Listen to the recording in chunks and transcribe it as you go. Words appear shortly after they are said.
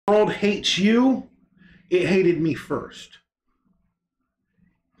The world hates you, it hated me first.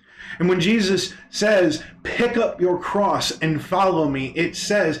 And when Jesus says, pick up your cross and follow me, it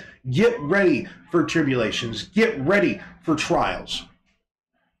says, get ready for tribulations, get ready for trials.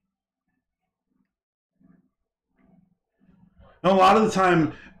 And a lot of the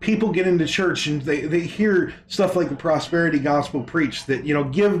time, people get into church and they hear stuff like the prosperity gospel preached that,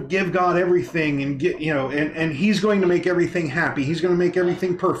 give God everything and and he's going to make everything happy. He's going to make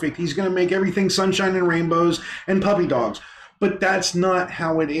everything perfect. He's going to make everything sunshine and rainbows and puppy dogs. But that's not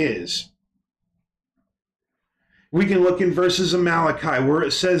how it is. We can look in verses of Malachi where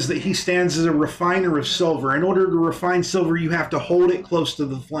it says that he stands as a refiner of silver. In order to refine silver, you have to hold it close to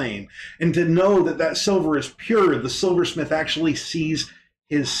the flame. And to know that that silver is pure, the silversmith actually sees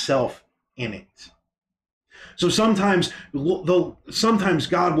his self in it. So sometimes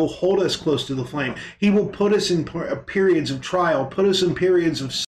God will hold us close to the flame. He will put us in periods of trial, put us in periods of